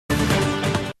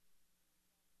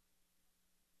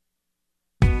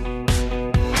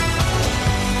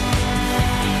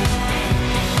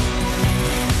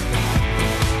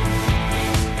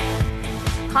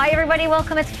everybody.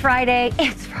 Welcome. It's Friday.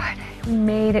 It's Friday. We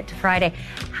made it to Friday.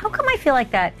 How come I feel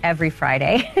like that every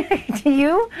Friday? Do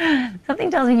you? Something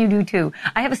tells me you do too.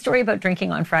 I have a story about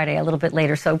drinking on Friday a little bit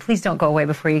later, so please don't go away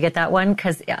before you get that one,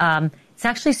 because it's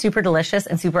actually super delicious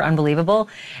and super unbelievable.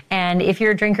 And if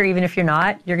you're a drinker, even if you're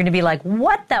not, you're going to be like,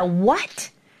 what the what?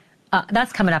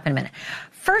 That's coming up in a minute.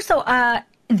 First, though,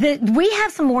 we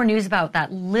have some more news about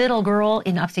that little girl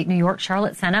in upstate New York,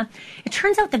 Charlotte Senna. It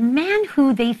turns out the man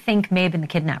who they think may have been the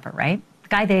kidnapper, right? The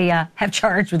guy they have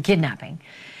charged with kidnapping.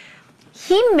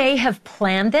 He may have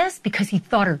planned this because he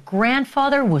thought her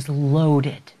grandfather was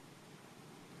loaded.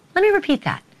 Let me repeat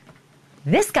that.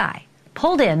 This guy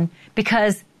pulled in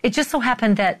because it just so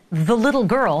happened that the little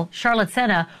girl, Charlotte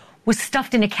Senna, was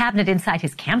stuffed in a cabinet inside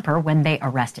his camper when they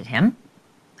arrested him.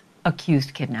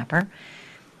 Accused kidnapper.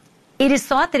 It is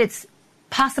thought that it's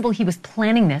possible he was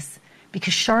planning this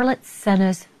because Charlotte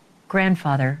Senna's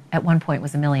grandfather at one point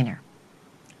was a millionaire.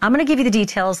 I'm going to give you the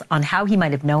details on how he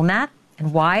might have known that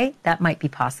and why that might be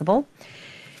possible.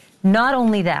 Not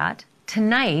only that,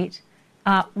 tonight,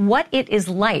 what it is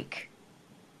like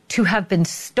to have been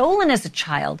stolen as a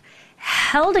child,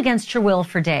 held against your will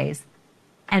for days,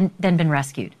 and then been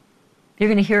rescued. You're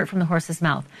going to hear it from the horse's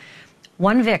mouth.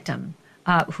 One victim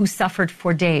who suffered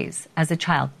for days as a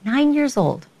child, 9 years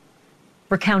old,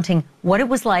 recounting what it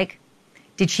was like.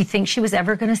 Did she think she was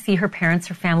ever going to see her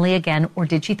parents or family again, or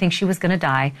did she think she was going to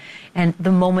die? And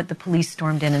the moment the police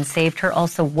stormed in and saved her,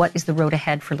 also, what is the road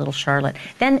ahead for little Charlotte?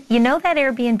 Then, you know that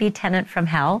Airbnb tenant from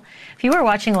hell? If you were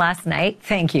watching last night,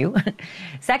 thank you.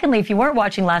 Secondly, if you weren't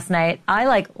watching last night,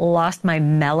 I lost my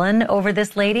melon over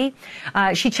this lady.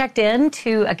 She checked in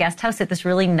to a guest house at this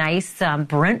really nice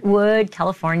Brentwood,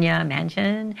 California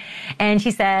mansion. And she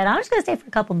said, I'm just going to stay for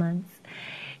a couple months.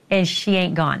 And she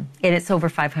ain't gone. And it's over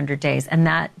 500 days. And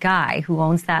that guy who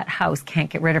owns that house can't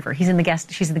get rid of her. She's in the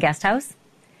guest house.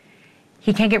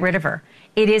 He can't get rid of her.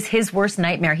 It is his worst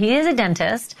nightmare. He is a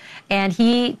dentist, and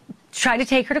he tried to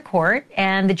take her to court,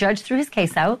 and the judge threw his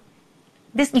case out.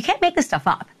 You can't make this stuff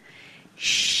up.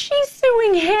 She's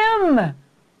suing him.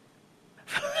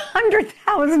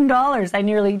 $100,000. I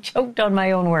nearly choked on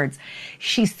my own words.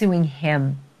 She's suing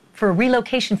him for a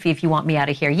relocation fee if you want me out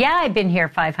of here. Yeah, I've been here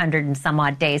 500 and some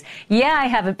odd days. Yeah, I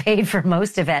haven't paid for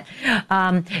most of it.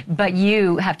 But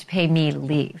you have to pay me to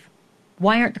leave.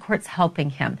 Why aren't the courts helping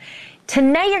him?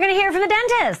 Tonight you're going to hear from the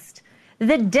dentist.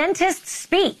 The dentist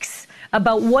speaks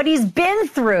about what he's been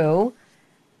through,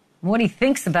 what he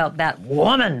thinks about that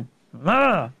woman.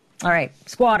 Ugh. All right,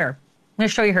 squatter. I'm going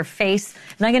to show you her face,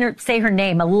 and I'm going to say her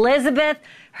name, Elizabeth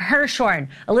Hirshhorn.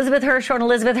 Elizabeth Hirshhorn,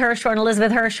 Elizabeth Hirshhorn,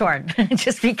 Elizabeth Hirshhorn.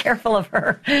 Just be careful of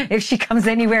her if she comes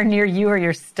anywhere near you or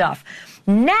your stuff.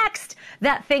 Next,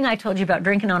 that thing I told you about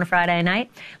drinking on a Friday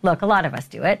night. Look, a lot of us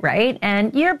do it, right?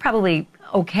 And you're probably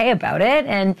okay about it,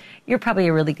 and you're probably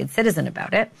a really good citizen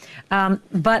about it.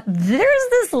 But there's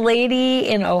this lady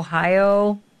in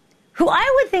Ohio who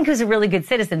I would think is a really good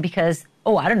citizen because,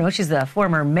 I don't know, she's the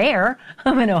former mayor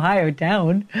of an Ohio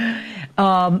town.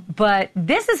 But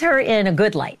this is her in a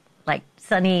good light, like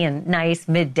sunny and nice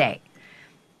midday.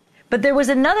 But there was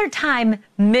another time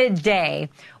midday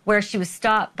where she was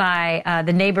stopped by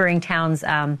the neighboring town's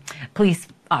police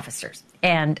officers.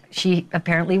 And she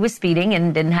apparently was speeding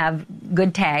and didn't have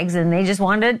good tags, and they just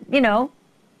wanted to,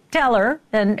 tell her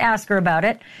and ask her about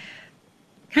it.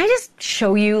 Can I just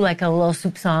show you a little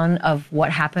soupçon of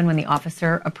what happened when the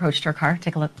officer approached her car?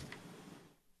 Take a look.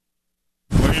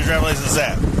 Where's your driver's license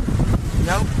at?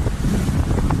 No.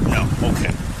 No,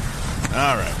 okay.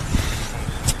 All right.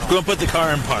 Go and put the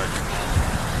car in park.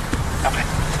 Okay.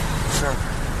 Sure.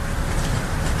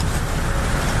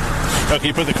 Okay,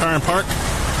 you put the car in park?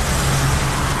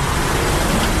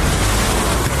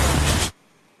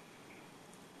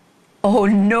 Oh,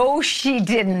 no, she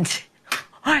didn't.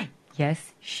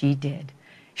 Yes, she did.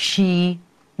 She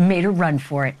made a run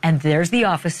for it, and there's the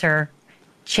officer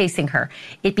chasing her.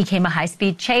 It became a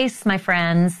high-speed chase, my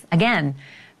friends. Again,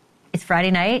 it's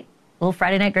Friday night. A little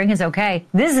Friday night drinking is okay.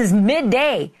 This is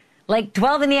midday,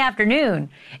 12 in the afternoon,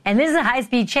 and this is a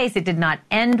high-speed chase. It did not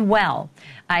end well.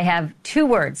 I have two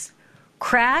words,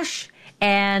 crash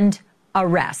and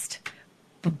arrest.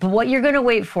 But what you're going to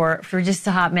wait for just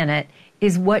a hot minute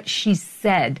is what she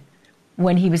said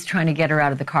when he was trying to get her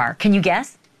out of the car. Can you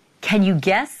guess? Can you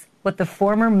guess what the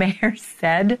former mayor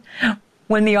said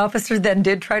when the officer then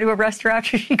did try to arrest her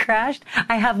after she crashed?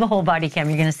 I have the whole body cam.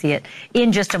 You're going to see it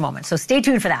in just a moment. So stay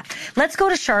tuned for that. Let's go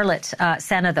to Charlotte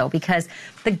Senna, though, because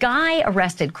the guy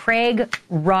arrested, Craig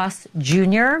Ross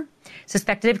Jr.,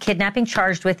 suspected of kidnapping,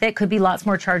 charged with it. Could be lots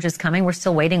more charges coming. We're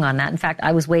still waiting on that. In fact,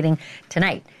 I was waiting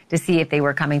tonight to see if they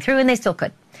were coming through, and they still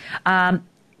could.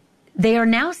 They are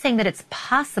now saying that it's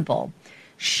possible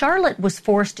Charlotte was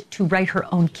forced to write her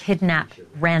own kidnap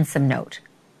ransom note.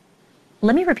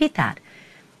 Let me repeat that.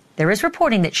 There is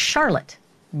reporting that Charlotte,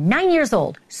 9 years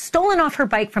old, stolen off her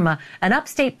bike from an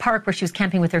upstate park where she was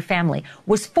camping with her family,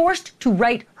 was forced to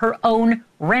write her own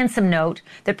ransom note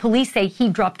that police say he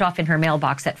dropped off in her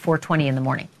mailbox at 4:20 in the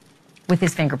morning with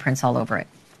his fingerprints all over it.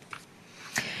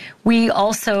 We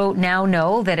also now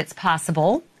know that it's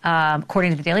possible,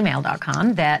 according to the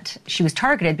DailyMail.com, that she was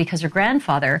targeted because her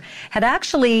grandfather had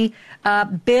actually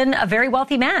been a very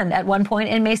wealthy man at one point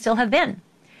and may still have been.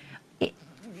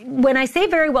 When I say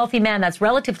very wealthy man, that's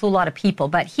relative to a lot of people,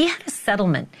 but he had a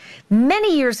settlement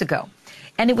many years ago,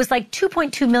 and it was like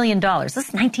 $2.2 million. This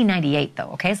is 1998,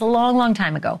 though, okay? It's a long, long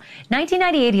time ago.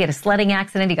 1998, he had a sledding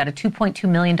accident. He got a $2.2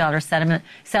 million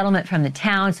settlement from the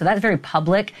town, so that's very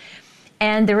public.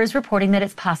 And there is reporting that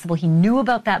it's possible he knew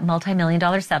about that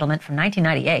multi-million-dollar settlement from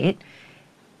 1998,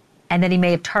 and that he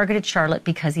may have targeted Charlotte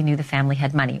because he knew the family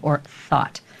had money, or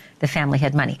thought the family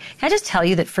had money. Can I just tell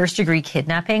you that first-degree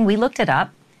kidnapping, we looked it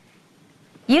up.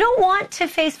 You don't want to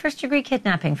face first-degree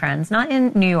kidnapping, friends. Not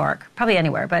in New York, probably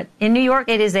anywhere, but in New York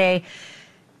it is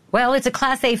it's a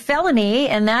Class A felony,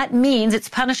 and that means it's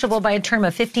punishable by a term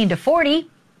of 15 to 40.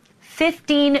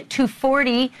 15 to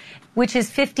 40, which is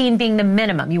 15 being the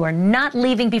minimum. You are not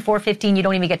leaving before 15. You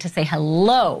don't even get to say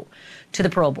hello to the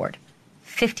parole board.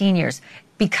 15 years.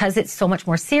 Because it's so much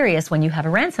more serious when you have a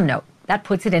ransom note. That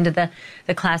puts it into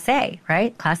the Class A,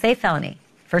 right? Class A felony.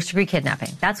 First-degree kidnapping.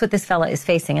 That's what this fella is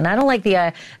facing. And I don't like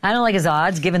his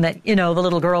odds, given that, the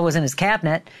little girl was in his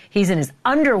cabinet. He's in his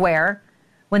underwear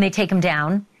when they take him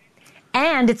down.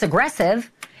 And it's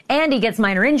aggressive. And he gets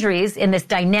minor injuries in this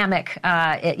dynamic,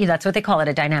 that's what they call it,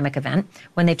 a dynamic event,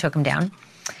 when they took him down.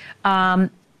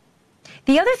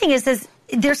 The other thing is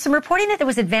there's some reporting that there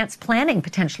was advanced planning,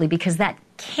 potentially, because that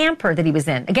camper that he was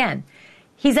in, again,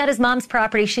 he's at his mom's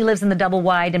property, she lives in the double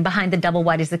wide, and behind the double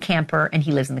wide is the camper, and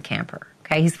he lives in the camper.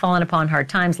 Okay, he's fallen upon hard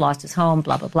times, lost his home,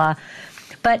 blah, blah, blah.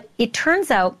 But it turns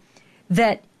out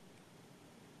that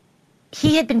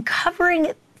he had been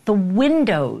covering the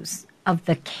windows of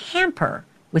the camper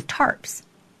with tarps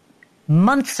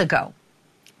months ago,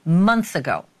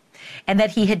 and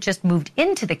that he had just moved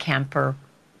into the camper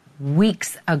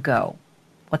weeks ago.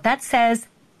 What that says,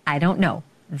 I don't know.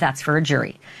 That's for a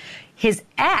jury. His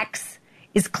ex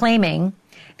is claiming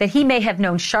that he may have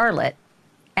known Charlotte,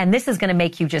 and this is going to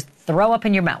make you just throw up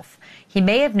in your mouth. He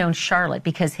may have known Charlotte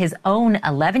because his own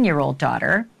 11-year-old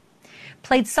daughter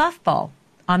played softball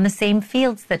on the same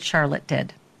fields that Charlotte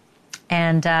did.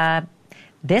 And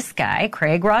this guy,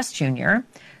 Craig Ross Jr.,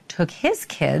 took his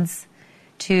kids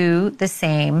to the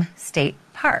same state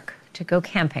park to go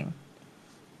camping.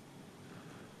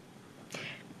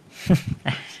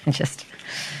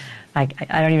 I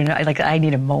don't even know, I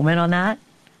need a moment on that.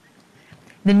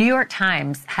 The New York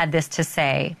Times had this to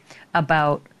say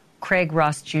about Craig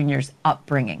Ross Jr.'s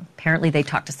upbringing. Apparently they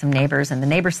talked to some neighbors, and the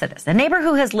neighbor said this. The neighbor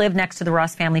who has lived next to the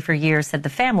Ross family for years said the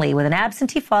family, with an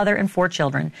absentee father and 4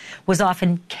 children, was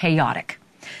often chaotic.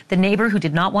 The neighbor, who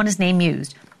did not want his name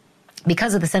used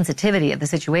because of the sensitivity of the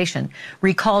situation,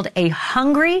 recalled a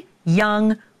hungry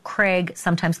young Craig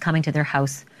sometimes coming to their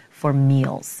house for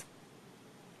meals.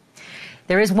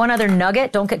 There is one other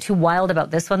nugget. Don't get too wild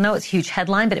about this one, though. It's a huge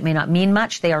headline, but it may not mean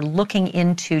much. They are looking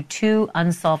into 2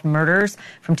 unsolved murders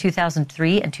from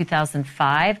 2003 and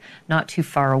 2005, not too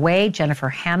far away. Jennifer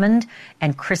Hammond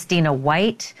and Christina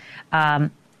White.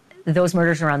 Those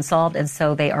murders are unsolved, and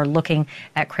so they are looking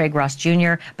at Craig Ross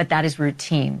Jr., but that is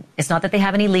routine. It's not that they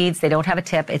have any leads. They don't have a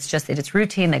tip. It's just that it's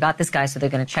routine. They got this guy, so they're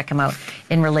going to check him out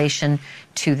in relation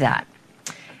to that.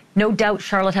 No doubt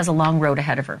Charlotte has a long road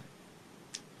ahead of her.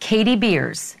 Katie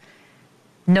Beers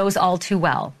knows all too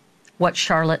well what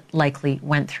Charlotte likely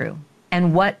went through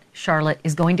and what Charlotte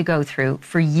is going to go through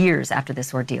for years after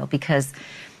this ordeal, because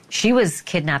she was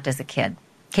kidnapped as a kid.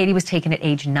 Katie was taken at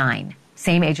age 9,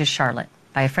 same age as Charlotte,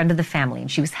 by a friend of the family, and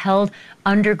she was held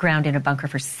underground in a bunker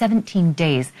for 17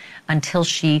 days until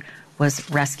she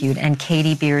was rescued. And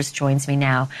Katie Beers joins me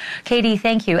now. Katie,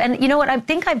 thank you. And you know what? I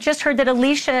think I've just heard that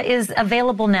Alicia is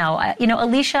available now.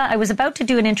 Alicia, I was about to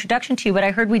do an introduction to you, but I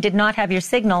heard we did not have your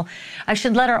signal. I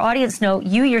should let our audience know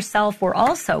you yourself were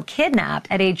also kidnapped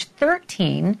at age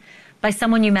 13 by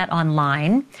someone you met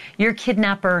online. Your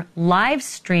kidnapper live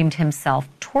streamed himself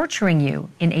torturing you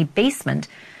in a basement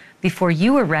before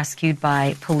you were rescued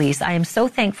by police. I am so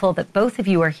thankful that both of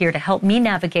you are here to help me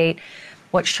navigate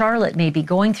what Charlotte may be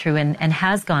going through and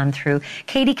has gone through.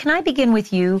 Katie, can I begin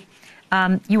with you?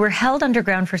 You were held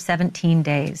underground for 17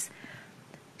 days.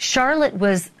 Charlotte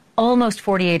was almost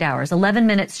 48 hours, 11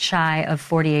 minutes shy of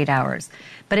 48 hours.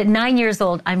 But at 9 years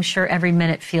old, I'm sure every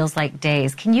minute feels like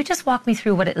days. Can you just walk me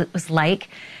through what it was like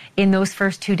in those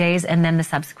first 2 days and then the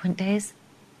subsequent days?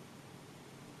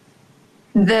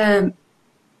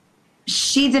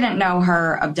 She didn't know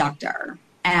her abductor.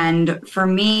 And for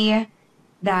me,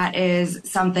 that is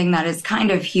something that is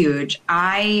kind of huge.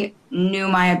 I knew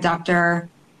my abductor.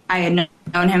 I had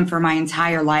known him for my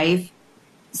entire life.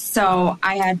 So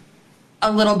I had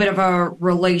a little bit of a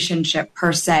relationship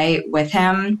per se with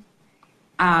him.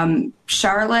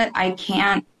 Charlotte, I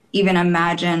can't even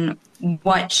imagine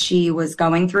what she was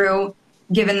going through,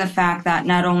 given the fact that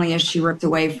not only is she ripped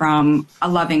away from a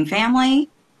loving family,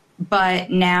 but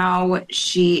now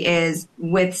she is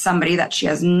with somebody that she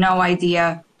has no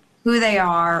idea who they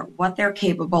are, what they're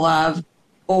capable of,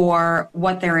 or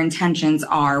what their intentions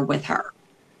are with her.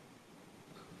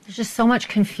 There's just so much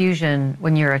confusion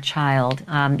when you're a child.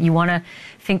 You want to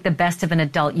think the best of an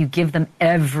adult. You give them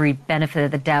every benefit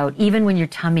of the doubt, even when your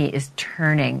tummy is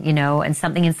turning, and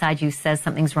something inside you says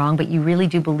something's wrong, but you really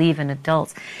do believe in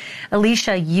adults.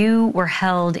 Alicia, you were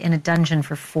held in a dungeon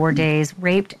for 4 days,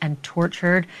 raped and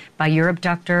tortured by your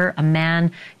abductor, a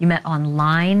man you met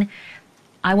online.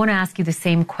 I want to ask you the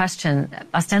same question.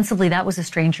 Ostensibly, that was a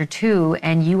stranger too,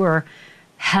 and you were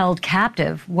held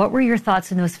captive. What were your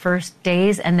thoughts in those first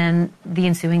days and then the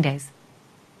ensuing days?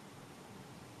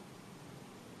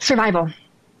 Survival.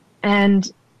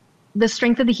 And the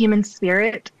strength of the human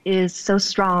spirit is so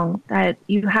strong that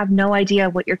you have no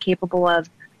idea what you're capable of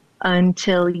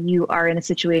until you are in a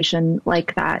situation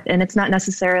like that. And it's not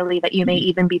necessarily that you may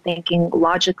even be thinking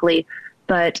logically,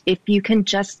 but if you can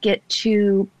just get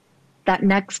to that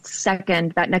next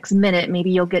second, that next minute,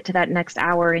 maybe you'll get to that next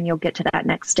hour and you'll get to that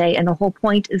next day. And the whole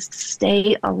point is to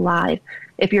stay alive.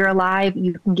 If you're alive,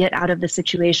 you can get out of the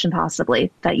situation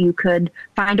possibly, that you could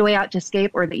find a way out to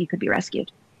escape or that you could be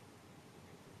rescued.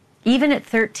 Even at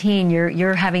 13,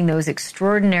 you're having those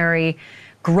extraordinary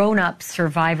grown-up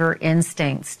survivor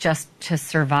instincts just to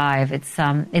survive.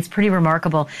 It's pretty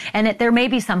remarkable. And there may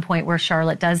be some point where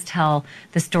Charlotte does tell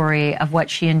the story of what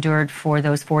she endured for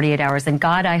those 48 hours. And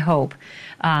God, I hope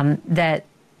that,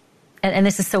 and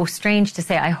this is so strange to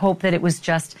say, I hope that it was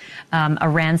just a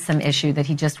ransom issue, that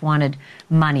he just wanted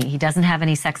money. He doesn't have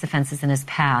any sex offenses in his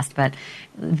past, but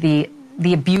the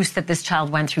abuse that this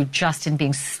child went through just in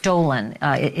being stolen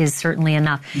is certainly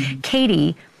enough. Mm-hmm.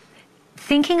 Katie,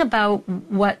 thinking about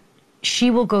what she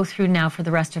will go through now for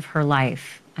the rest of her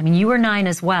life. I mean, you were 9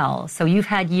 as well, so you've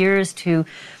had years to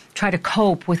try to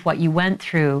cope with what you went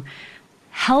through.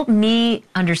 Help me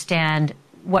understand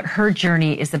what her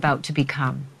journey is about to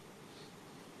become.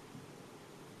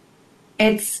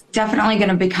 It's definitely going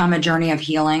to become a journey of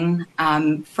healing.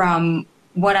 From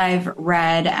what I've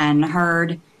read and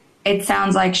heard, it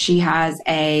sounds like she has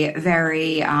a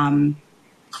very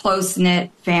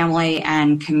close-knit family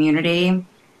and community,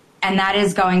 and that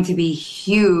is going to be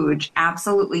huge,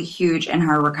 absolutely huge in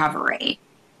her recovery.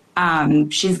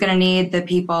 She's going to need the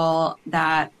people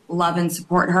that love and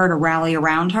support her to rally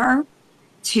around her,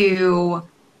 to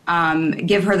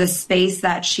give her the space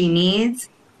that she needs,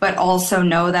 but also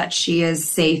know that she is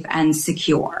safe and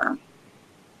secure.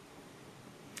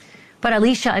 But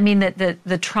Alicia, I mean,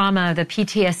 the trauma, the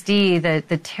PTSD,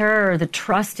 the terror, the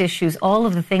trust issues, all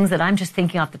of the things that I'm just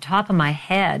thinking off the top of my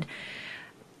head,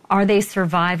 are they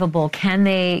survivable? Can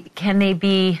they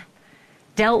be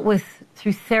dealt with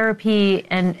through therapy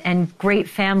and great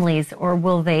families, or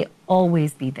will they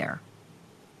always be there?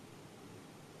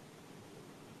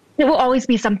 It will always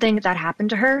be something that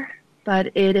happened to her, but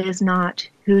it is not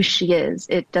who she is.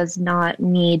 It does not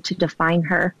need to define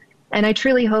her. And I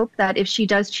truly hope that if she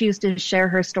does choose to share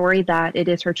her story, that it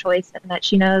is her choice and that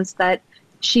she knows that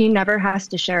she never has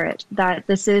to share it, that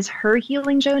this is her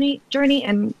healing journey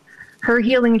and her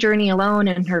healing journey alone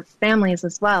and her family's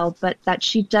as well, but that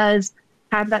she does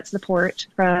have that support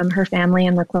from her family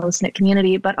and the close-knit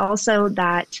community, but also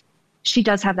that she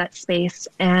does have that space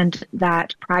and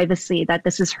that privacy, that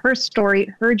this is her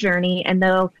story, her journey. And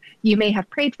though you may have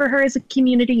prayed for her as a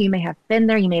community, you may have been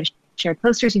there, you may have shared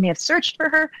posters, you may have searched for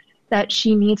her, that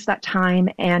she needs that time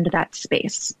and that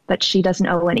space, that she doesn't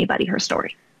owe anybody her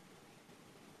story.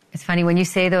 It's funny, when you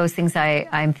say those things,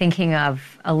 I'm thinking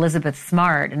of Elizabeth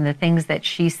Smart and the things that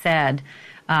she said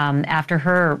after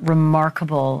her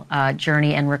remarkable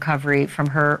journey and recovery from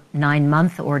her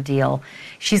 9-month ordeal.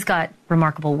 She's got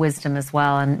remarkable wisdom as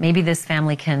well, and maybe this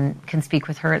family can speak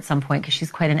with her at some point, because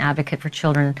she's quite an advocate for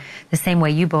children, the same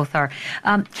way you both are.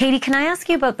 Katie, can I ask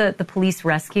you about the police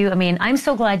rescue? I mean, I'm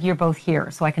so glad you're both here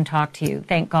so I can talk to you.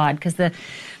 Thank God, because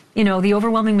you know, the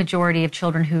overwhelming majority of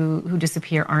children who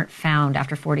disappear aren't found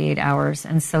after 48 hours.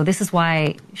 And so this is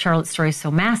why Charlotte's story is so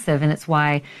massive, and it's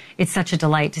why it's such a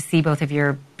delight to see both of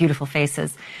your beautiful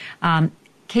faces.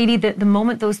 Katie, the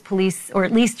moment those police, or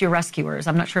at least your rescuers,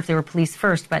 I'm not sure if they were police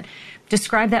first, but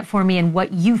describe that for me and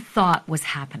what you thought was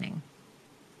happening.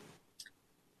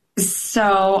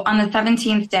 So on the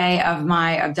 17th day of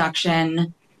my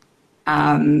abduction,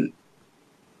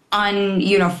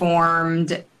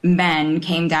 ununiformed men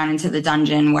came down into the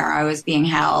dungeon where I was being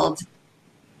held.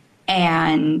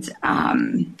 And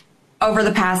over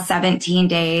the past 17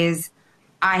 days,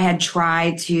 I had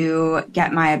tried to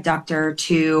get my abductor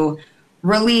to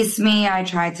release me. I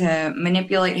tried to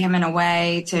manipulate him in a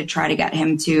way to try to get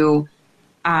him to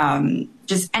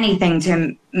just anything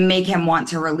to make him want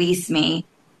to release me.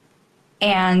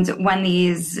 And when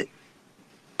these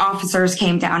officers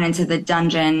came down into the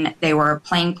dungeon, they were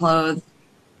plainclothes,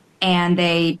 and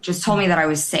they just told me that I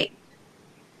was safe.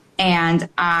 And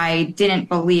I didn't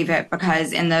believe it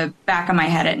because in the back of my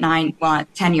head at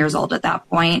 10 years old at that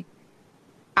point,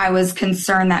 I was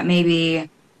concerned that maybe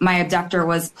my abductor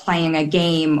was playing a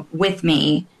game with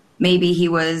me. Maybe he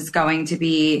was going to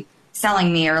be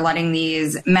selling me or letting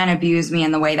these men abuse me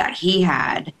in the way that he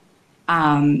had.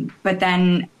 But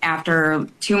then after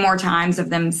 2 more times of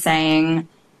them saying,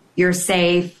 "You're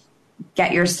safe,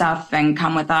 get your stuff and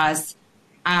come with us,"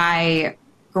 I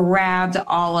grabbed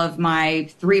all of my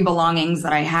 3 belongings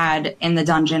that I had in the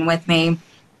dungeon with me,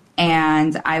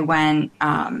 and I went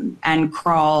and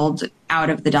crawled out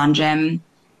of the dungeon.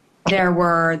 There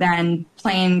were then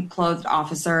plainclothed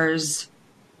officers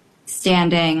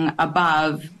standing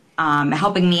above,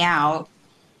 helping me out.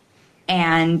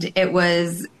 And it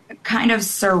was kind of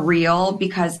surreal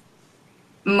because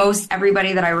most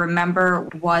everybody that I remember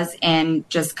was in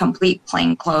just complete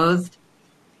plainclothes.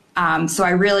 So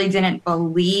I really didn't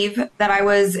believe that I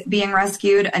was being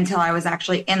rescued until I was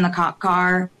actually in the cop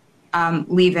car,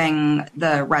 leaving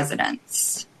the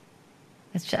residence.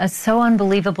 It's just so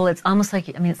unbelievable. It's almost like,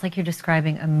 it's like you're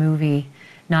describing a movie,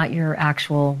 not your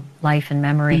actual life and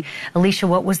memory. Mm-hmm. Alicia,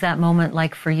 what was that moment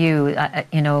like for you?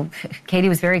 Katie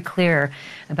was very clear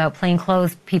about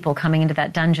plainclothes people coming into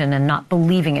that dungeon and not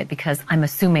believing it because I'm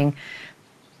assuming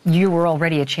you were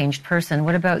already a changed person.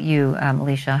 What about you,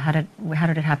 Alicia? How did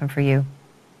it happen for you?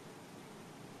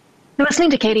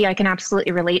 Listening to Katie, I can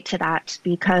absolutely relate to that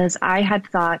because I had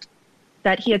thought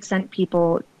that he had sent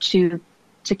people to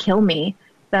kill me,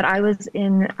 that I was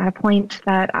in a point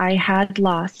that I'd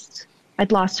lost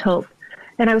hope.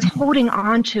 And I was holding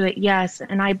on to it, yes,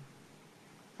 and I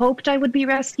hoped I would be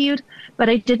rescued, but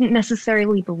I didn't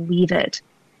necessarily believe it.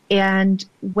 And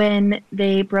when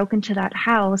they broke into that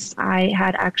house, I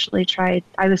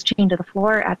was chained to the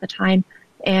floor at the time,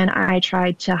 and I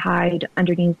tried to hide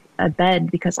underneath a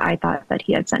bed because I thought that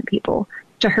he had sent people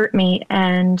to hurt me.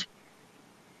 And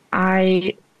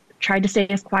I tried to stay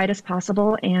as quiet as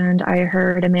possible, and I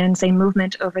heard a man say,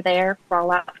 "Movement over there,"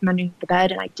 crawl out from underneath the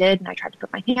bed, and I did, and I tried to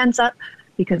put my hands up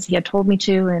because he had told me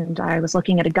to, and I was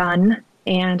looking at a gun,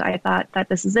 and I thought that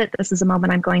this is it. This is the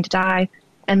moment I'm going to die.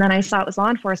 And then I saw it was law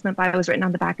enforcement, but it was written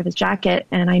on the back of his jacket,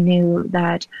 and I knew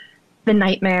that the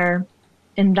nightmare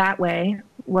in that way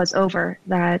was over,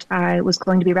 that I was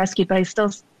going to be rescued, but I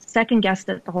still second-guessed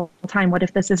it the whole time. What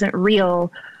if this isn't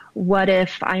real? What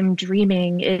if I'm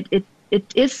dreaming? It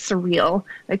is surreal.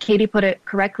 Katie put it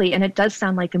correctly, and it does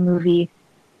sound like a movie,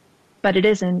 but it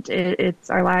isn't. It's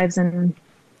our lives. And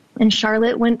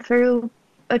Charlotte went through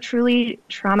a truly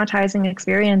traumatizing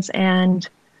experience, and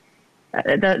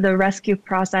the rescue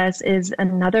process is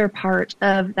another part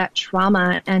of that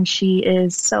trauma. And she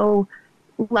is so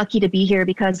lucky to be here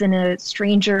because in a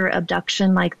stranger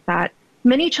abduction like that,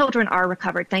 many children are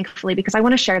recovered, thankfully, because I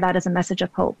want to share that as a message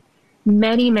of hope.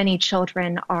 Many, many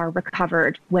children are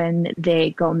recovered when they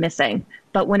go missing.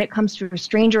 But when it comes to a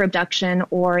stranger abduction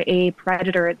or a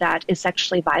predator that is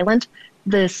sexually violent,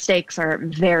 the stakes are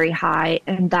very high,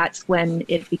 and that's when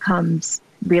it becomes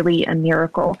really a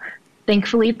miracle.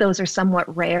 Thankfully, those are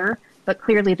somewhat rare, but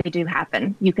clearly they do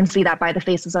happen. You can see that by the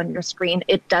faces on your screen.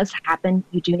 It does happen.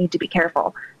 You do need to be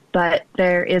careful. But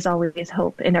there is always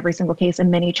hope in every single case, and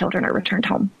many children are returned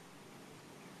home.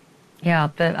 Yeah,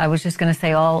 but I was just going to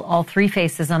say all 3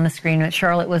 faces on the screen.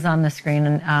 Charlotte was on the screen,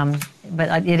 and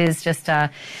but it is just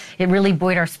it really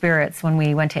buoyed our spirits when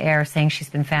we went to air, saying she's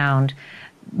been found.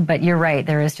 But you're right,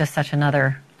 there is just such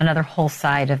another whole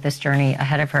side of this journey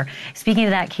ahead of her. Speaking of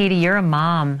that, Katie, you're a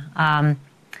mom.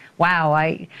 Wow,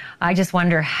 I just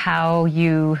wonder how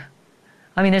you.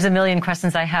 I mean, there's a million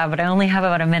questions I have, but I only have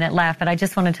about a minute left. But I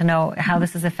just wanted to know how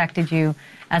this has affected you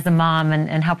as a mom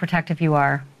and how protective you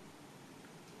are.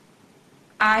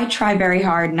 I try very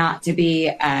hard not to be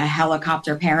a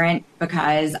helicopter parent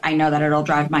because I know that it'll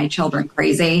drive my children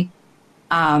crazy.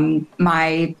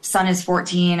 My son is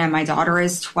 14 and my daughter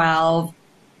is 12.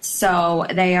 So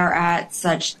they are at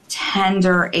such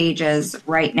tender ages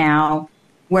right now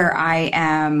where I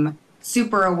am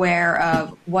super aware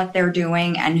of what they're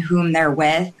doing and whom they're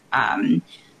with.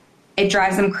 It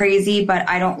drives them crazy, but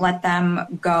I don't let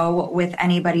them go with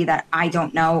anybody that I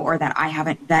don't know or that I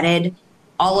haven't vetted.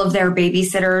 All of their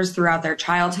babysitters throughout their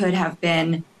childhood have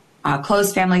been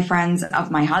close family friends of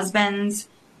my husband's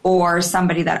or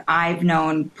somebody that I've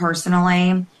known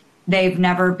personally. They've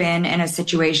never been in a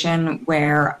situation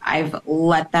where I've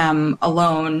let them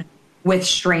alone with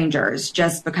strangers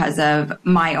just because of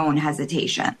my own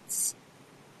hesitations.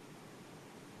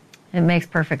 It makes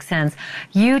perfect sense.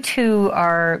 You two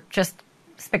are just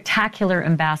spectacular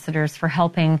ambassadors for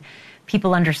helping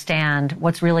people understand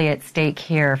what's really at stake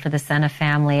here for the Sena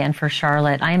family and for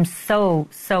Charlotte. I am so,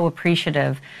 so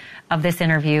appreciative of this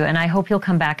interview, and I hope you'll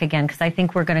come back again because I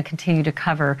think we're going to continue to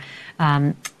cover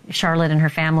Charlotte and her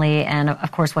family and,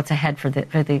 of course, what's ahead for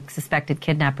the suspected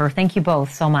kidnapper. Thank you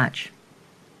both so much.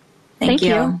 Thank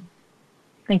you.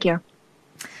 Thank you.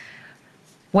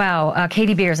 Wow.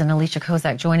 Katie Beers and Alicia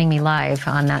Kozak joining me live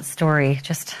on that story.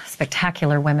 Just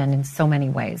spectacular women in so many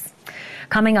ways.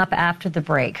 Coming up after the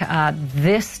break,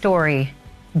 this story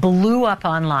blew up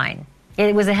online.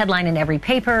 It was a headline in every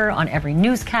paper, on every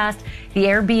newscast. The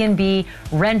Airbnb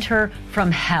renter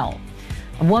from hell.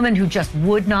 A woman who just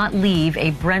would not leave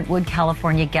a Brentwood,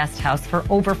 California guest house for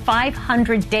over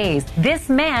 500 days. This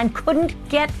man couldn't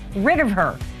get rid of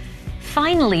her.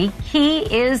 Finally, he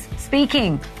is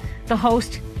speaking. The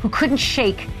host who couldn't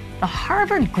shake the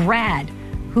Harvard grad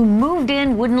who moved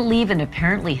in, wouldn't leave, and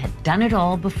apparently had done it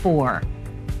all before.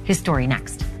 His story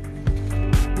next.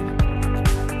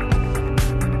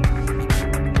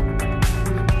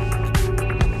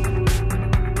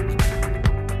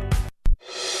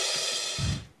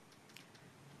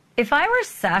 If I were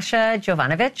Sasha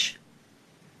Jovanovic,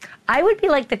 I would be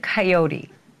like the coyote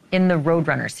in the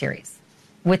Roadrunner series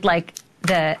with like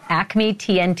the Acme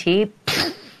TNT.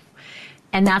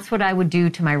 And that's what I would do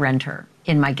to my renter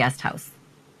in my guest house.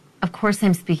 Of course,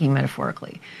 I'm speaking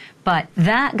metaphorically. But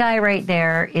that guy right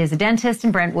there is a dentist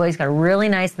in Brentwood. He's got a really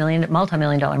nice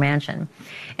multi-million-dollar mansion.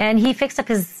 And he fixed up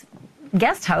his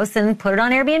guest house and put it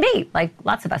on Airbnb, like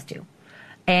lots of us do.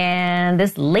 And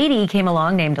this lady came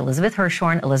along named Elizabeth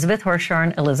Hirshhorn.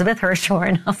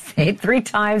 I'll say it 3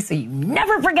 times so you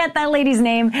never forget that lady's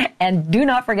name and do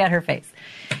not forget her face.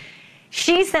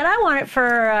 She said, I want it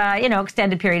for,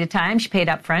 extended period of time. She paid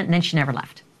up front and then she never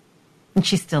left. And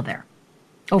she's still there.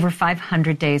 Over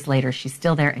 500 days later, she's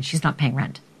still there and she's not paying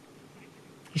rent.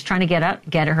 He's trying to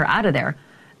get her out of there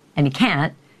and he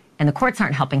can't. And the courts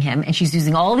aren't helping him. And she's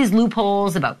using all these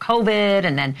loopholes about COVID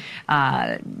and then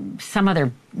some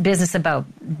other business about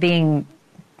being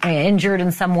injured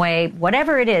in some way.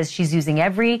 Whatever it is, she's using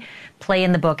every play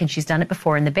in the book, and she's done it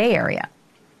before in the Bay Area.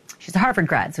 She's a Harvard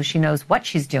grad, so she knows what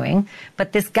she's doing.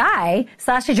 But this guy,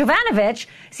 Sasha Jovanovic,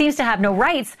 seems to have no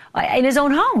rights in his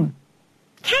own home.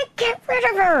 Can't get rid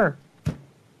of her.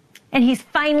 And he's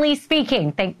finally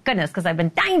speaking, thank goodness, because I've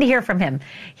been dying to hear from him.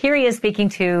 Here he is speaking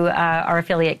to our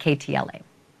affiliate KTLA.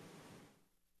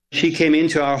 She came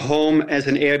into our home as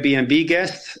an Airbnb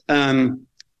guest.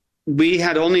 We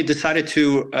had only decided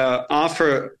to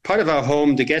offer part of our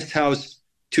home, the guest house,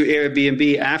 to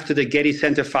Airbnb after the Getty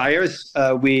Center fires.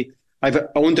 I've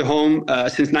owned the home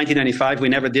since 1995. We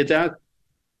never did that.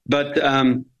 But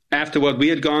after what we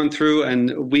had gone through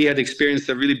and we had experienced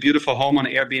a really beautiful home on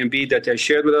Airbnb that they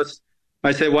shared with us,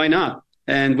 I said, why not?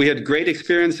 And we had great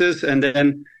experiences. And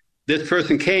then this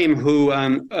person came who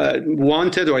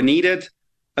wanted or needed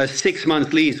a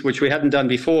 6-month lease, which we hadn't done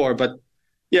before. But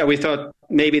yeah, we thought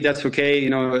maybe that's okay.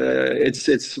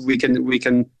 We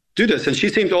can do this. And she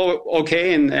seemed all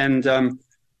okay and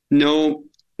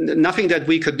nothing that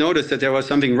we could notice that there was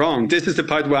something wrong. This is the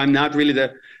part where I'm not really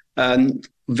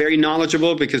very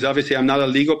knowledgeable, because obviously I'm not a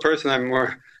legal person. I'm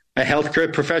more a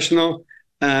healthcare professional.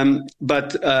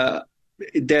 But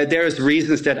there's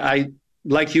reasons that I,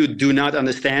 like you, do not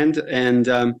understand.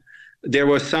 And there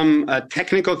were some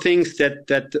technical things that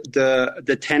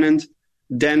the tenant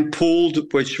then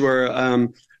pulled, which were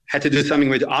had to do something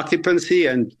with occupancy.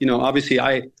 And, obviously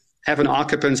I have an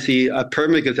occupancy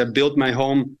permit because I built my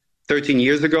home 13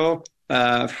 years ago,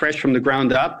 fresh from the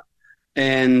ground up.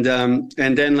 And then,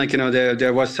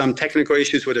 there was some technical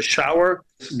issues with a shower.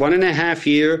 1.5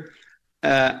 years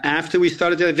after we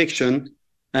started the eviction,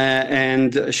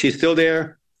 and she's still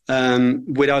there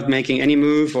without making any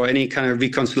move or any kind of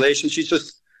reconciliation. She's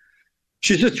just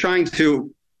trying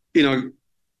to,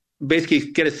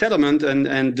 basically get a settlement,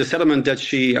 and the settlement that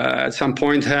she at some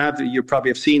point had, you probably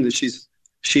have seen that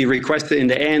she requested in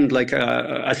the end like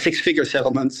a six-figure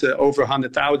settlement, over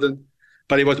 100,000,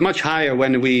 but it was much higher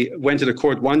when we went to the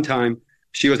court one time.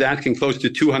 She was asking close to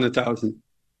 200,000.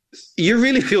 You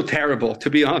really feel terrible, to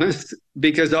be honest,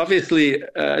 because obviously,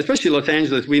 especially Los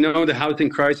Angeles, we know the housing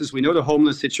crisis, we know the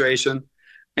homeless situation,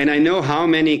 and I know how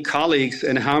many colleagues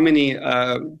and how many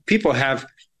people have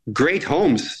great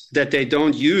homes that they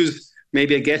don't use,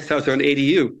 maybe a guest house or an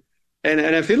ADU. And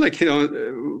I feel like,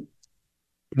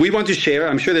 we want to share.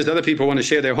 I'm sure there's other people who want to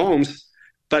share their homes.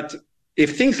 But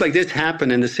if things like this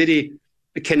happen and the city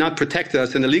cannot protect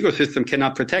us and the legal system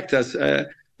cannot protect us,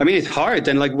 it's hard.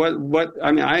 And like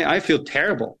I feel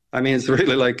terrible. It's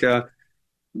really like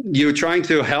you're trying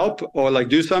to help or like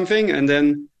do something, and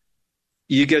then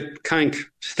you get kind of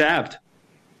stabbed.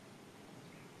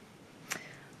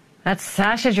 That's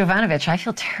Sasha Jovanovic. I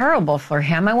feel terrible for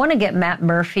him. I want to get Matt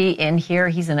Murphy in here.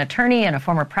 He's an attorney and a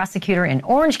former prosecutor in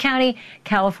Orange County,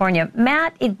 California.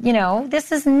 Matt,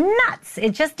 this is nuts.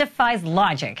 It just defies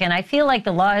logic. And I feel like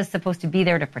the law is supposed to be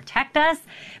there to protect us,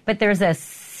 but there's a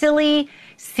silly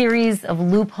series of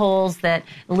loopholes that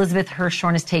Elizabeth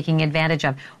Hirschhorn is taking advantage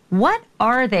of. What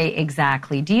are they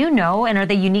exactly? Do you know? And are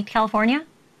they unique to California?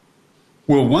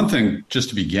 Well, one thing, just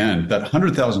to begin, that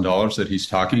 $100,000 that he's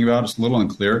talking about is a little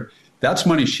unclear. That's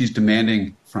money she's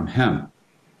demanding from him.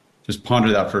 Just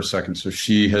ponder that for a second. So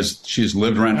she's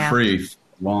lived rent-free for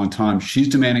a long time. She's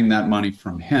demanding that money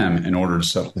from him in order to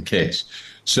settle the case.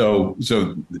 So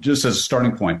just as a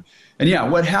starting point. And yeah,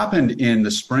 what happened in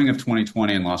the spring of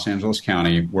 2020 in Los Angeles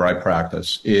County, where I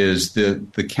practice, is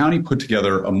the county put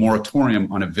together a moratorium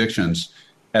on evictions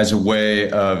as a way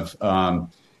of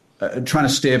trying to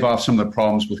stave off some of the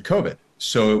problems with COVID.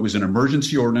 So it was an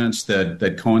emergency ordinance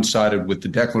that coincided with the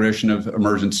declaration of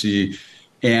emergency.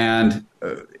 And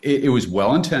it was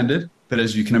well-intended. But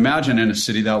as you can imagine, in a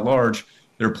city that large,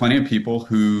 there are plenty of people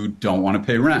who don't want to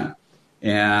pay rent.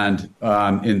 And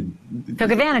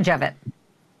took advantage of it.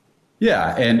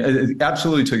 Yeah, and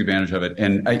absolutely took advantage of it.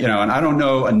 And, and I don't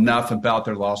know enough about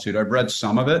their lawsuit. I've read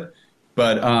some of it.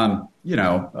 But,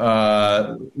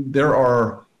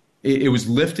 it was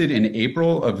lifted in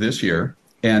April of this year.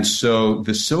 And so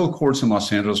the civil courts in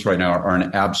Los Angeles right now are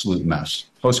an absolute mess.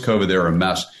 Post-COVID, they're a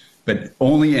mess. But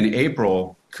only in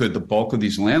April could the bulk of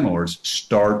these landlords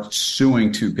start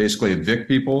suing to basically evict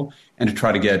people and to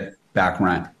try to get back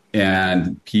rent.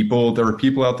 And there are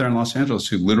people out there in Los Angeles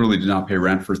who literally did not pay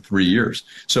rent for 3 years.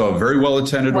 So a very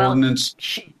well-attended ordinance.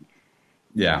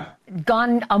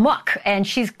 Gone amok, and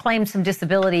she's claimed some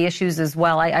disability issues as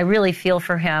well. I really feel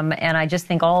for him, and I just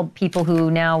think all people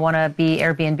who now want to be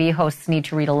Airbnb hosts need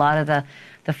to read a lot of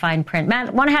the fine print.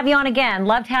 Matt, want to have you on again.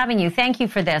 Loved having you. Thank you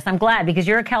for this. I'm glad, because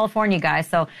you're a California guy,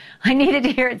 so I needed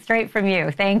to hear it straight from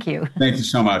you. Thank you. Thank you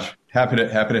so much. Happy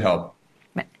to help.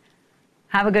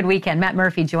 Have a good weekend. Matt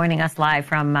Murphy joining us live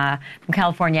from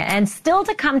California. And still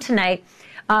to come tonight,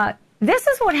 this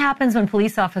is what happens when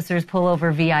police officers pull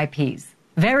over VIPs.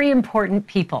 Very important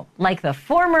people, like the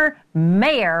former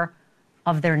mayor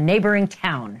of their neighboring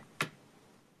town.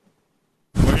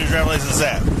 Where's your driver's license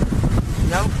at?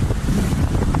 Nope.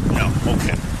 No,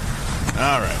 okay.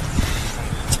 All right.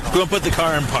 Go and put the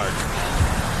car in park.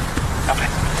 Okay.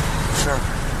 Sure.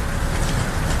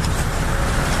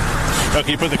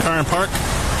 Okay, you put the car in park?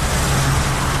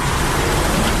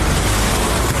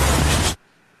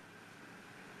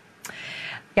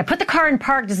 Yeah, put the car in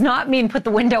park does not mean put the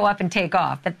window up and take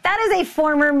off. But that is a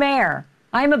former mayor.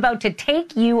 I'm about to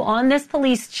take you on this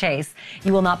police chase.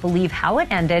 You will not believe how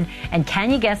it ended. And can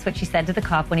you guess what she said to the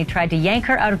cop when he tried to yank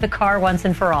her out of the car once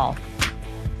and for all?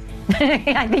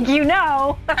 I think you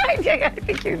know. I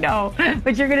think you know.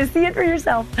 But you're going to see it for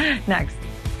yourself next.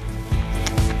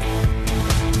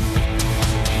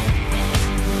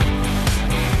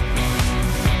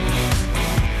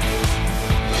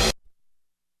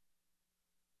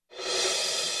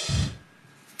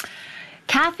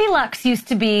 Kathy Lux used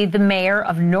to be the mayor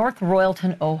of North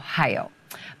Royalton, Ohio.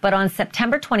 But on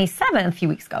September 27th, a few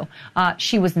weeks ago,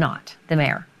 she was not the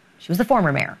mayor. She was the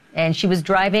former mayor. And she was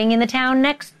driving in the town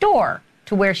next door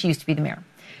to where she used to be the mayor.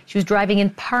 She was driving in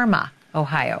Parma,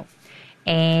 Ohio.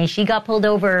 And she got pulled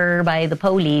over by the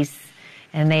police.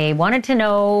 And they wanted to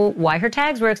know why her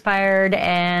tags were expired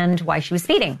and why she was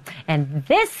speeding. And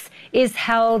this is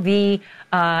how the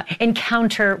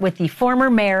encounter with the former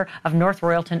mayor of North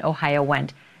Royalton, Ohio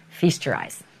went. Feast your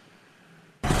eyes.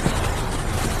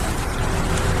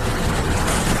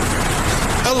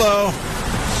 Hello.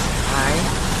 Hi.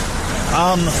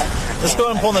 Let's go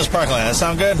ahead and pull in this parking lot. That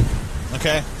sound good?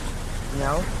 Okay.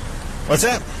 No. What's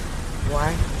that?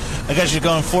 Why? I got you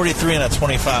going 43 and a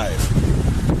 25.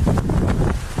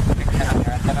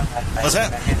 What's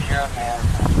that?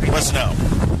 What's no?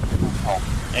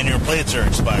 And your plates are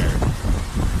expired.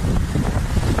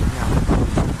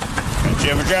 Do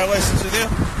you have a driver's license with you?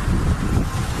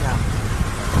 No.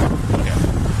 Okay.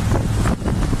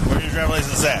 Where's your driver's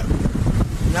license at?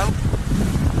 Nope.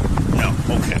 No.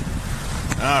 Okay.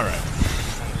 All right.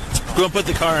 Go and put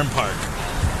the car in park.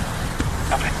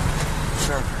 Okay.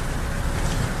 Sure.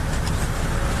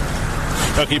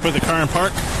 Okay, you put the car in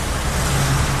park?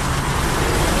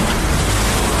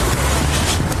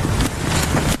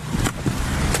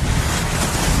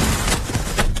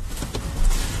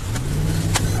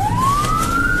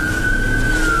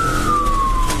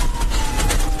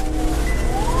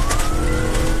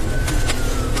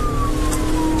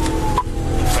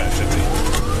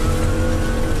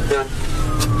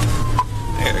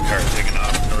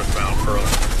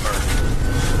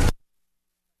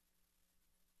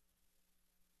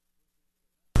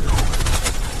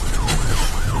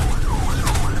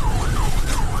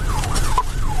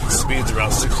 Speed's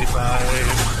around 65.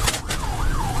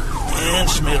 And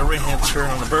she made a right-hand turn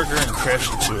on the burger and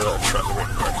crashed into a truck right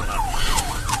in the parking lot.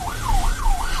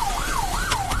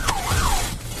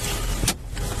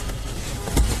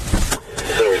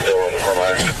 So we're still on the front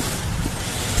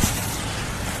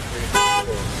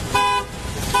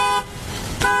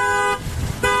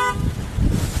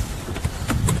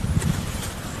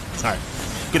All right,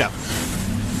 get out.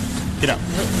 Get out.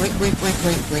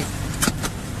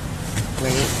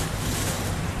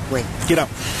 Wait. Get out.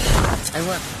 I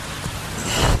will.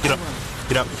 Get up.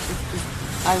 Get out.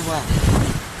 I will.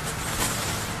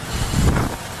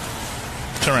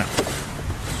 Turn around.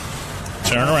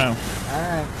 Turn around. All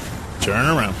right. Turn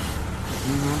around.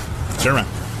 Mm-hmm. Turn around.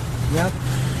 Yep.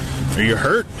 Are you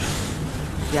hurt?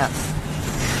 Yes.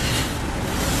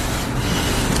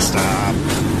 Stop.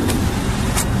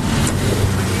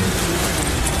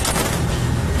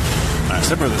 All right,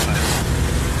 step over this way.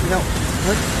 No.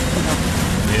 What? No.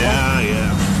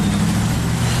 Yeah.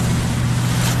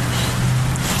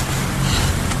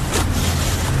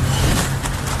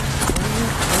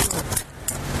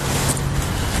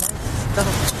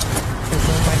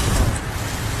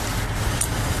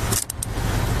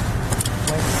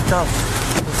 Stuff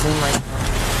is in my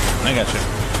car. I got you.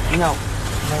 No.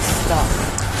 My stuff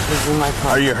is in my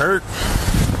car. Are you hurt?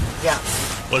 Yes.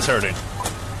 What's hurting?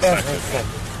 Everything.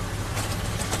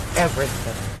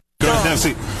 Everything. Go ahead, have a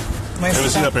seat. My Have a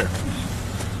seat up here.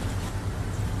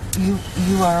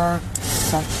 You are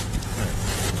such...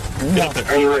 Get up there.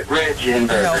 Are you at Red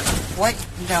Ginberg? No. What?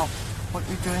 No. What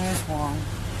you're doing is wrong.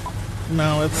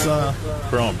 No, it's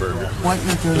Pearl Burger. What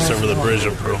you're doing Just is over the wrong. bridge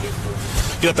of Pearl.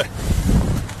 Get up there.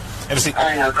 Have a seat. All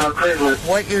right, I'll call Cleveland.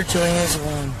 What you're doing is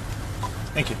wrong.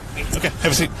 Thank you. Okay,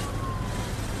 have a seat.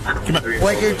 Come on.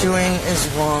 What you're doing is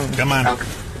wrong. Come on.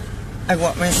 I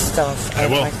want my stuff. I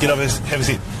will. Get up. Have a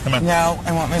seat. Come on. No,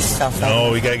 I want my stuff.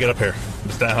 No, we gotta get up here.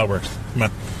 That's not how it works. Come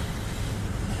on.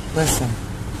 Listen.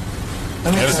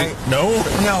 Let me Have a tell seat. you. No.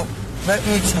 No. Let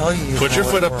me tell you. Put your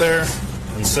how foot it up there works.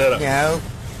 and sit up. No.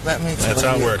 Let me tell you. That's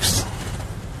how it works.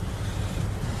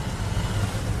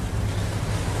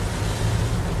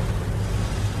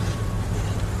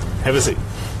 Have a seat.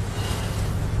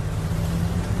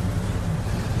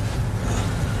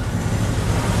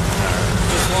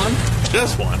 Just one?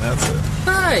 Just one, that's it.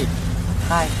 Hi.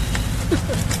 Hi.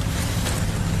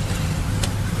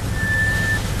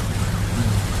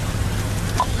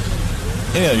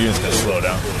 Yeah, you're just gonna slow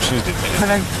down. She's doing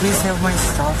Could I please have my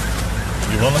stuff?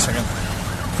 You will in a second.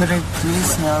 Could I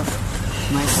please have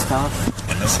my stuff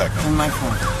In a second. in my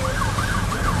phone?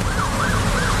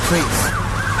 Please.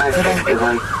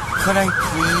 Could I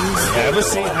please? Have a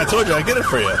seat. I told you I'd get it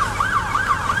for you.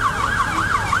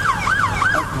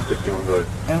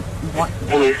 What?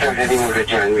 When you start heading over to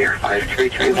John Muir,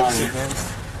 5331.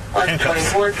 On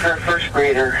 24th for a first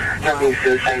grader, telling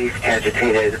suicide, he's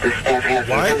agitated. The staff has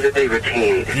him that they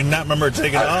retained. Do you not remember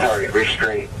taking off? Sorry,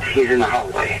 restraint. He's in the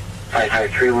hallway.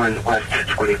 5531 West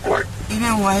 24th. You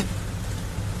know what?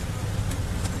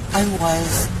 I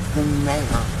was the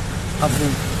mayor of the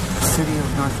city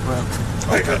of North Royalton.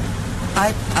 Okay.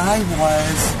 I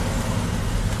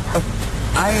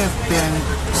have been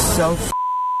so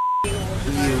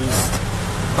used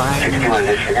by 61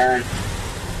 disregard.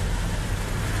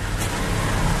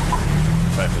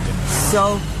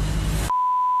 so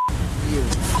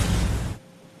used.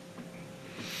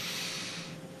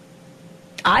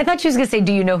 I thought she was going to say,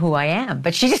 do you know who I am?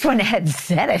 But she just went ahead and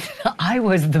said it. I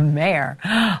was the mayor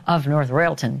of North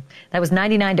Royalton. That was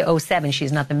 99 to 07.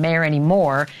 She's not the mayor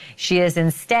anymore. She is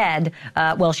instead,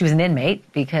 she was an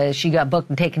inmate because she got booked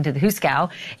and taken to the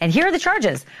Huskow. And here are the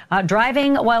charges.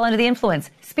 Driving while under the influence,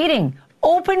 speeding,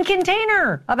 open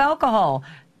container of alcohol,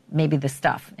 maybe the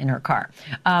stuff in her car,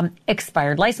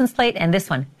 expired license plate, and this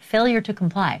one, failure to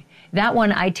comply. That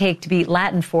one I take to be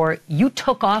Latin for, you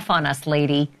took off on us,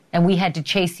 lady, and we had to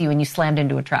chase you and you slammed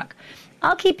into a truck.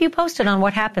 I'll keep you posted on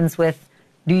what happens with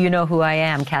Do You Know Who I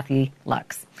Am, Kathy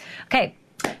Lux. Okay,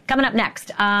 coming up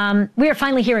next, we are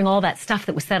finally hearing all that stuff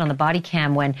that was said on the body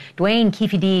cam when Dwayne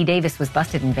Keefe D. Davis was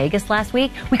busted in Vegas last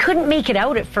week. We couldn't make it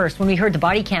out at first when we heard the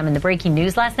body cam in the breaking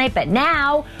news last night, but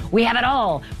now we have it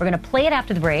all. We're going to play it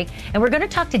after the break, and we're going to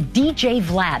talk to DJ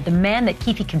Vlad, the man that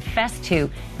Keefe confessed to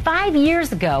 5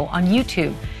 years ago on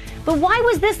YouTube. But why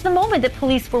was this the moment that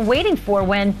police were waiting for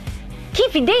when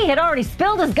Keefe D had already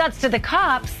spilled his guts to the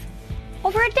cops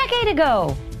over a decade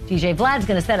ago? DJ Vlad's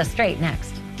going to set us straight next.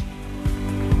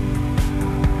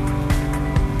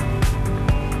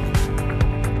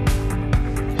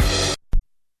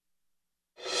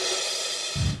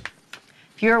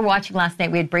 If you were watching last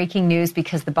night, we had breaking news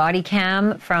because the body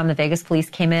cam from the Vegas police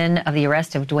came in of the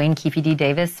arrest of Dwayne Keefe D.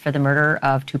 Davis for the murder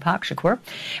of Tupac Shakur.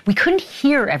 We couldn't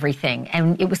hear everything,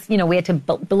 and it was, we had to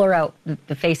blur out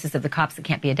the faces of the cops that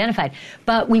can't be identified.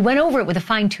 But we went over it with a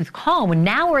fine-tooth comb, and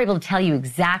now we're able to tell you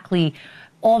exactly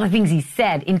all the things he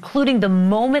said, including the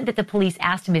moment that the police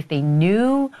asked him if they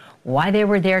knew why they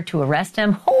were there to arrest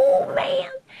him. Oh, man.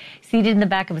 Seated in the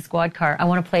back of a squad car. I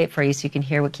want to play it for you so you can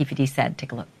hear what Keefe D said.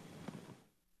 Take a look.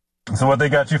 So what they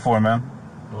got you for, man?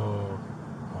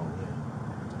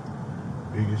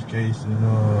 Biggest case in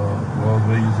Las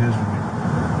Vegas history.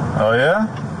 Oh, yeah?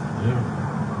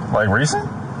 Yeah. Like recent?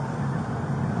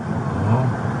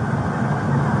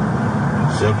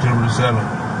 September the 7th,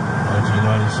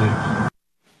 1996.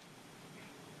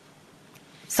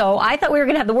 So I thought we were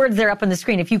going to have the words there up on the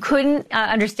screen. If you couldn't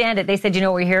understand it, they said, you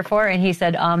know what we're here for? And he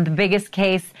said, the biggest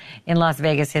case in Las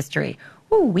Vegas history.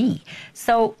 Ooh-wee.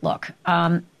 So, look,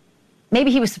 maybe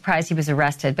he was surprised he was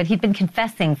arrested, but he'd been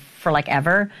confessing for like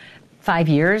ever, 5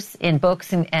 years in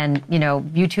books and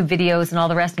YouTube videos and all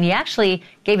the rest. And he actually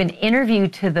gave an interview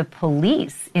to the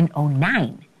police in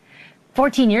 2009.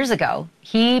 14 years ago,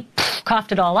 he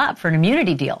coughed it all up for an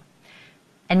immunity deal.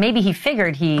 And maybe he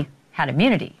figured he had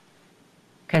immunity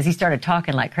because he started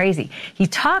talking like crazy. He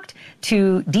talked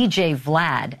to DJ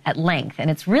Vlad at length, and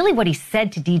it's really what he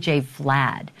said to DJ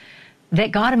Vlad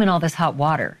that got him in all this hot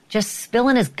water, just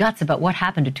spilling his guts about what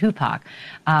happened to Tupac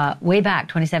way back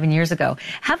 27 years ago.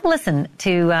 Have a listen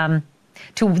to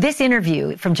this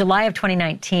interview from July of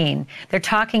 2019. They're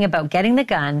talking about getting the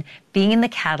gun, being in the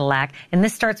Cadillac, and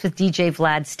this starts with DJ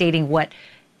Vlad stating what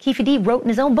Keefe D wrote in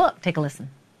his own book. Take a listen.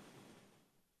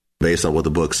 Based on what the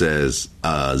book says,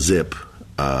 Zip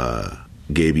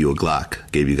gave you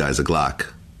guys a Glock,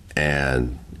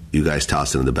 and you guys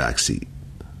tossed it in the back seat.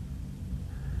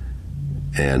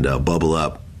 And Bubble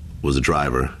Up was the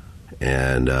driver,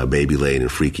 and Baby Lane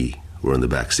and Freaky were in the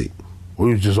back seat.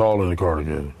 We was just all in the car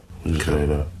together. Just say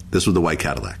that. This was the white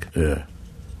Cadillac? Yeah.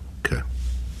 Okay.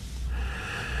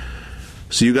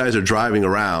 So you guys are driving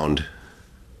around,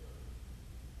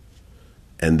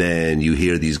 and then you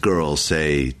hear these girls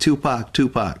say, Tupac,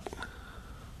 Tupac.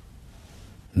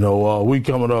 No, we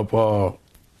coming up,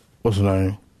 what's the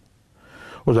name?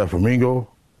 What's that, Flamingo?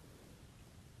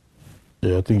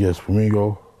 Yeah, I think that's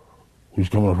Flamingo. We was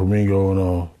coming up Flamingo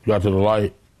and got to the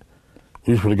light.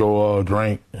 We was going to go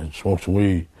drink and smoke some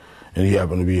weed, and he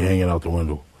happened to be hanging out the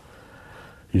window.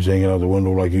 He was hanging out the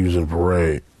window like he was in a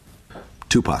parade.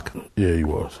 Tupac? Yeah, he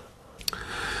was.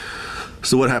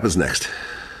 So what happens next?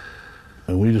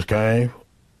 And we just came,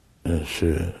 and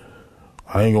shit.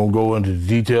 I ain't going to go into the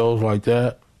details like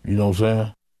that, you know what I'm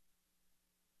saying?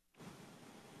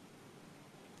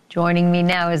 Joining me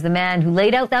now is the man who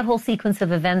laid out that whole sequence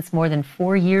of events more than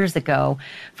 4 years ago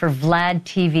for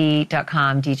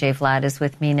VladTV.com. DJ Vlad is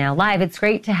with me now live. It's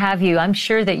great to have you. I'm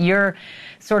sure that you're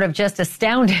sort of just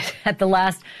astounded at the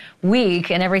last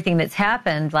week and everything that's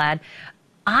happened, Vlad.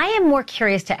 I am more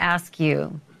curious to ask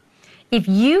you, if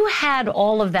you had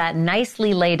all of that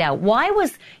nicely laid out, why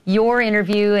was your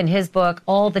interview and his book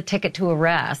all the ticket to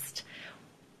arrest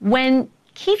when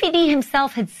Keefe D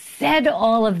himself had said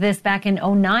all of this back in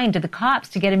 2009 to the cops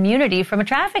to get immunity from a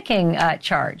trafficking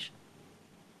charge?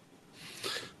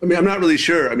 I mean, I'm not really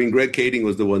sure. I mean, Greg Kading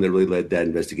was the one that really led that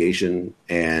investigation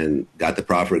and got the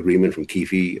proper agreement from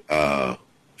Keefe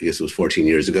I guess it was 14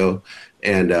 years ago.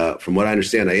 And from what I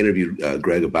understand, I interviewed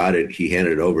Greg about it. He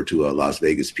handed it over to Las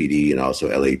Vegas PD and also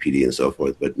LAPD and so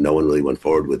forth, but no one really went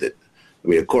forward with it. I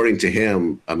mean, according to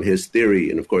him, his theory,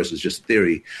 and of course it's just a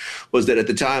theory, was that at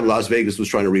the time Las Vegas was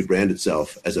trying to rebrand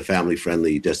itself as a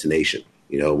family-friendly destination.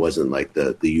 You know, it wasn't like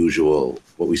the usual,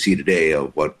 what we see today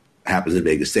of what happens in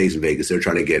Vegas stays in Vegas. They're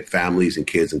trying to get families and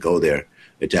kids and go there,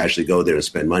 and to actually go there and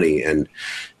spend money. And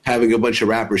having a bunch of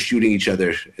rappers shooting each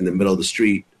other in the middle of the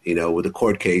street, you know, with a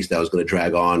court case that was going to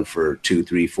drag on for 2,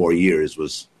 3, 4 years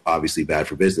was obviously bad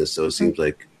for business. So it seems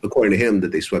like, according to him,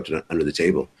 that they swept it under the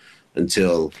table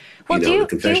until, the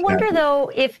confession do you wonder, happened.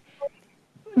 though, if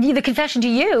the confession to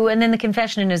you and then the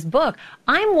confession in his book,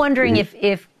 I'm wondering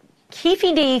if Keefe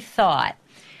D thought,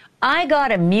 I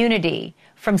got immunity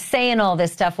from saying all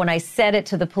this stuff when I said it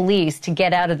to the police to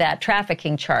get out of that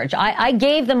trafficking charge. I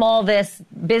gave them all this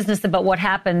business about what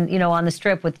happened, you know, on the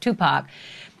Strip with Tupac.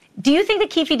 Do you think that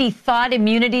Keefe D thought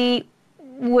immunity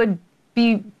would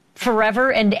be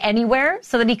forever and anywhere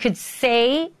so that he could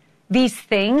say these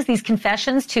things, these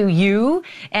confessions to you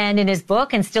and in his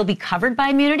book and still be covered by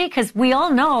immunity? Because we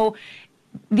all know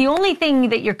the only thing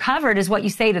that you're covered is what you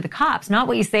say to the cops, not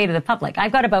what you say to the public.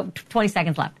 I've got about 20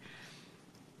 seconds left.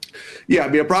 Yeah, I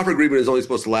mean, a proffer agreement is only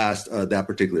supposed to last that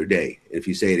particular day. If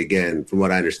you say it again, from what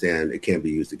I understand, it can't be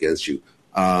used against you.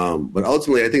 But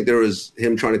ultimately, I think there was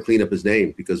him trying to clean up his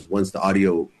name, because once the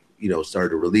audio, started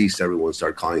to release, everyone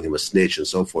started calling him a snitch and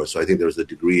so forth. So I think there was a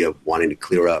degree of wanting to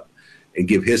clear up and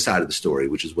give his side of the story,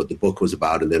 which is what the book was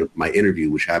about, and then my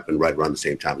interview, which happened right around the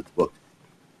same time as the book.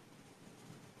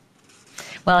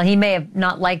 Well, he may have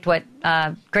not liked what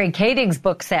Greg Kading's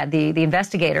book said, the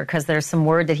investigator, because there's some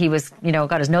word that he was,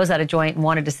 got his nose out of joint and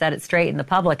wanted to set it straight in the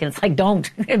public. And it's like, don't.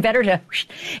 Better to.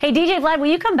 Hey, DJ Vlad, will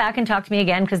you come back and talk to me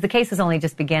again? Because the case is only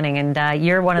just beginning, and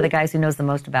you're one of the guys who knows the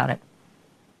most about it.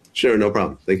 Sure, no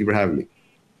problem. Thank you for having me.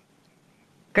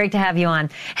 Great to have you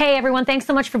on. Hey, everyone, thanks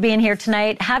so much for being here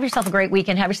tonight. Have yourself a great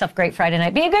weekend. Have yourself a great Friday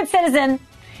night. Be a good citizen.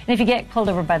 And if you get pulled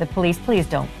over by the police, please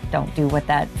don't do what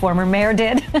that former mayor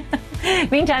did.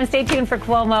 Meantime, stay tuned for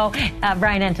Cuomo.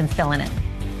 Brian Enton's filling in.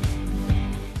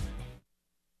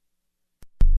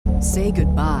 Say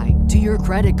goodbye to your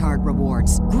credit card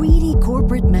rewards. Greedy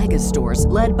corporate mega stores,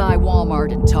 led by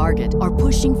Walmart and Target, are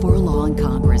pushing for a law in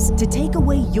Congress to take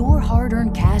away your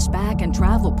hard-earned cash back and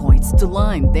travel points to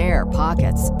line their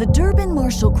pockets. The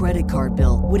Durbin-Marshall credit card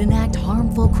bill would enact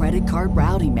harmful credit card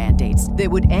routing mandates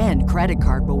that would end credit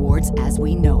card rewards as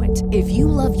we know it. If you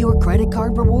love your credit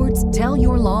card rewards, tell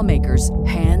your lawmakers,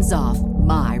 hands off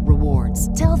my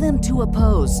rewards. Tell them to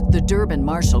oppose the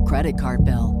Durbin-Marshall credit card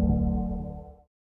bill.